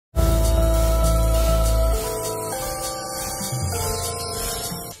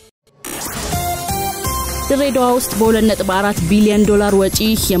ድሬዳዋ ውስጥ በ2.4 ቢሊዮን ዶላር ወጪ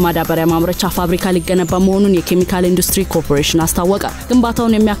የማዳበሪያ ማምረቻ ፋብሪካ ሊገነባ መሆኑን የኬሚካል ኢንዱስትሪ ኮርፖሬሽን አስታወቀ።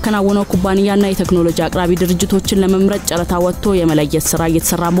 ግንባታውን የሚያከናውነው ኩባንያና የቴክኖሎጂ አቅራቢ ድርጅቶችን ለመምረጥ ጨረታ ወጥቶ የመለየት ስራ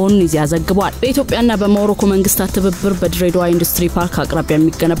እየተሰራ መሆኑን ይዘዘግባል። በኢትዮጵያና በሞሮኮ መንግስታት ትብብር በድሬዳዋ ኢንዱስትሪ ፓርክ አቅራቢያ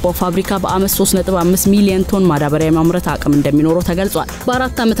የሚገነባው ፋብሪካ በአመት 3.5 ሚሊዮን ቶን ማዳበሪያ ማምረት አቅም እንደሚኖረው ተገልጿል።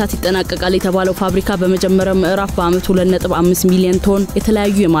 በ4 ዓመታት ይጠናቀቃል የተባለው ፋብሪካ በመጀመሪያው ምዕራፍ በአመት 2.5 ሚሊዮን ቶን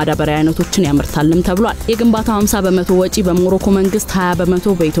የተለያዩ የማዳበሪያ አይነቶችን ያመርታልም ተብሏል። የግንባታው 50% ወጪ በሞሮኮ መንግስት 20%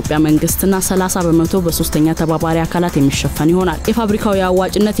 በኢትዮጵያ መንግስትና 30% በሶስተኛ ተባባሪ አካላት የሚሸፈን ይሆናል። የፋብሪካው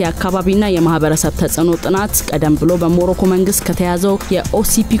ያዋጭነት የአካባቢና የማህበረሰብ ተጽዕኖ ጥናት ቀደም ብሎ በሞሮኮ መንግስት ከተያዘው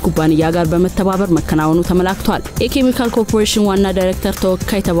የኦሲፒ ኩባንያ ጋር በመተባበር መከናወኑ ተመላክቷል። የኬሚካል ኮርፖሬሽን ዋና ዳይሬክተር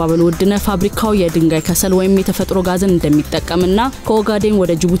ተወካይ ተባበሉ ውድነ ፋብሪካው የድንጋይ ከሰል ወይም የተፈጥሮ ጋዝን እንደሚጠቀምና ከኦጋዴን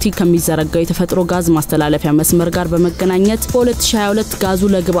ወደ ጅቡቲ ከሚዘረጋው የተፈጥሮ ጋዝ ማስተላለፊያ መስመር ጋር በመገናኘት በ2022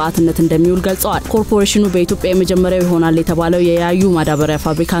 ጋዙ ለግብአትነት እንደሚውል ገልጸዋል። ኮርፖሬሽኑ በኢትዮጵያ የመጀመሪያው ይሆናል የተባለው የያዩ ማዳበሪያ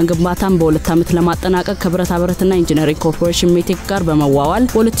ፋብሪካን ግንባታን በ2 ዓመት ለማጠናቀቅ ከብረታ ብረትና ኢንጂነሪንግ ኮርፖሬሽን ሜቴክ ጋር በመዋዋል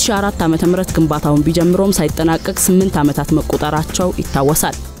በ2004 ዓ.ም ግንባታውን ቢጀምሮም ሳይጠናቀቅ 8 ዓመታት መቆጠራቸው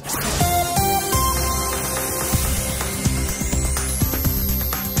ይታወሳል።